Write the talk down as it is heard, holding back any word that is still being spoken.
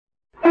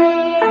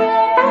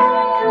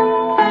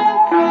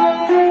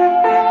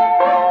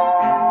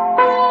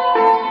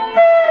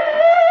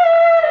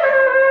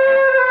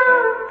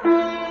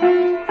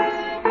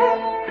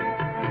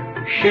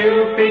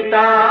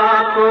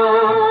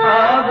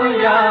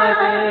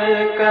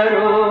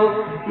करो,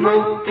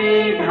 मुक्ति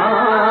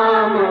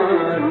धाम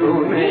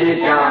तुम्हें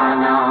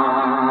जाना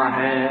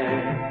है।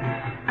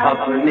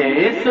 अपने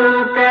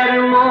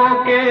सुकर्मों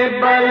के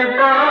बल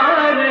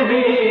पर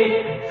ही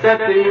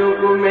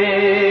सतयुग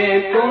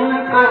में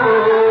तुमको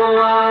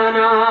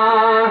आना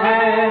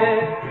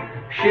है।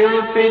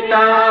 शिव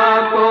पिता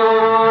को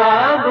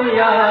अब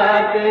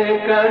याद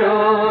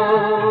करो।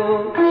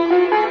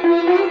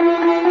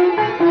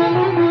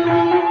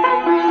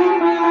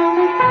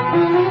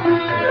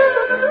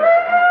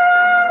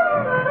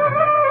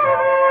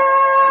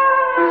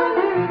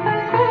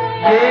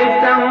 ये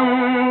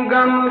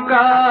संगम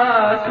का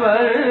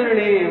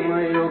स्वर्णिम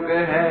युग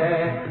है,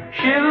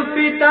 शिव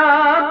पिता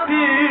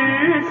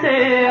फिर से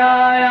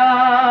आया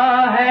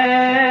है।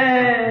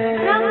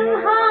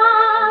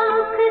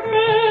 ब्रह्मामुख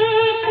से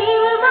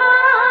शिव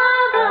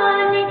बाबा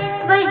ने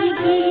वही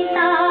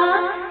गीता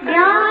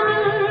ज्ञान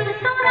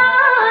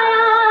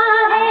सुनाया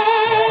है।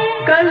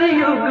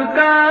 कलयुग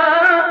का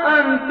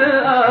अंत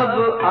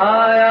अब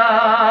आया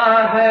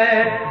है,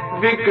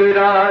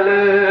 विकराल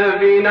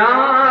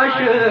विनाश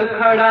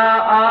खड़ा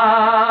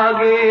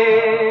आगे।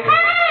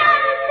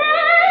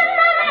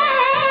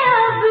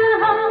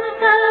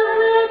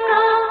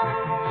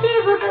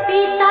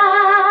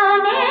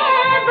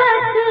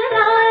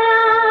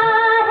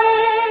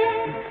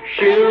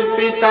 शिव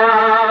पिता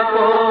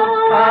को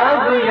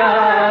अब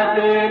याद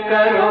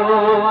करो।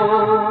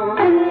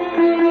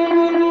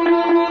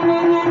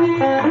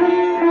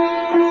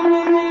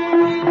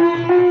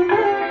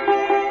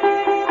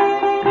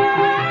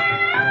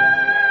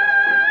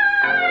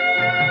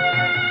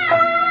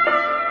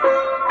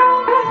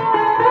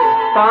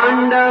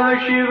 पांडव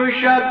शिव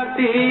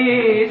शक्ति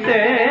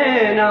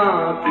सेना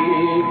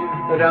की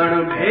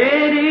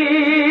रणभेरी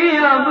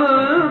अब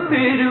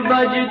फिर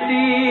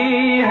बजती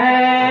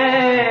है।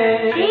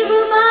 शिव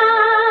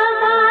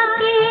बाबा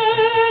के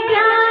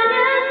ज्ञान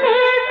से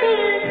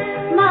फिर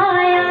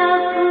माया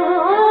को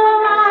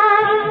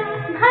मार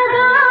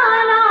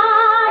भगाना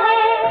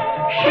है।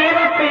 शिव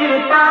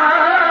पिता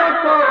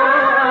को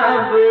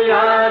अब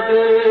याद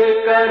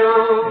करो,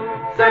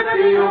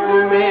 सतयुग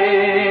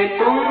में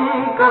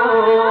तुमको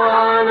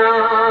आना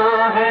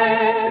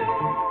है।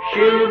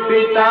 शिव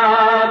पिता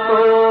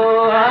को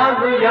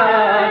अब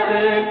याद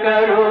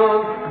करो,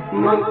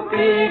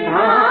 मुक्ति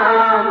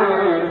धाम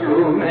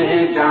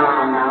तुम्हें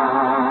जाना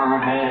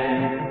है।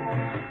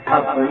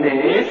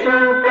 अपने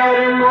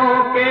सुकर्मों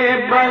के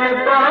बल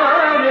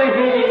पर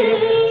ही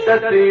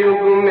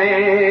सतयुग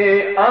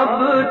में अब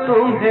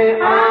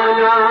तुम्हें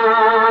आना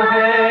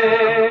है।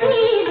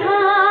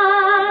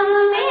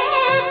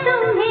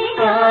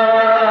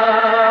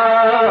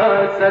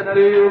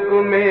 सतयुग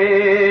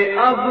में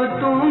अब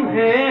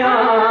तुम्हें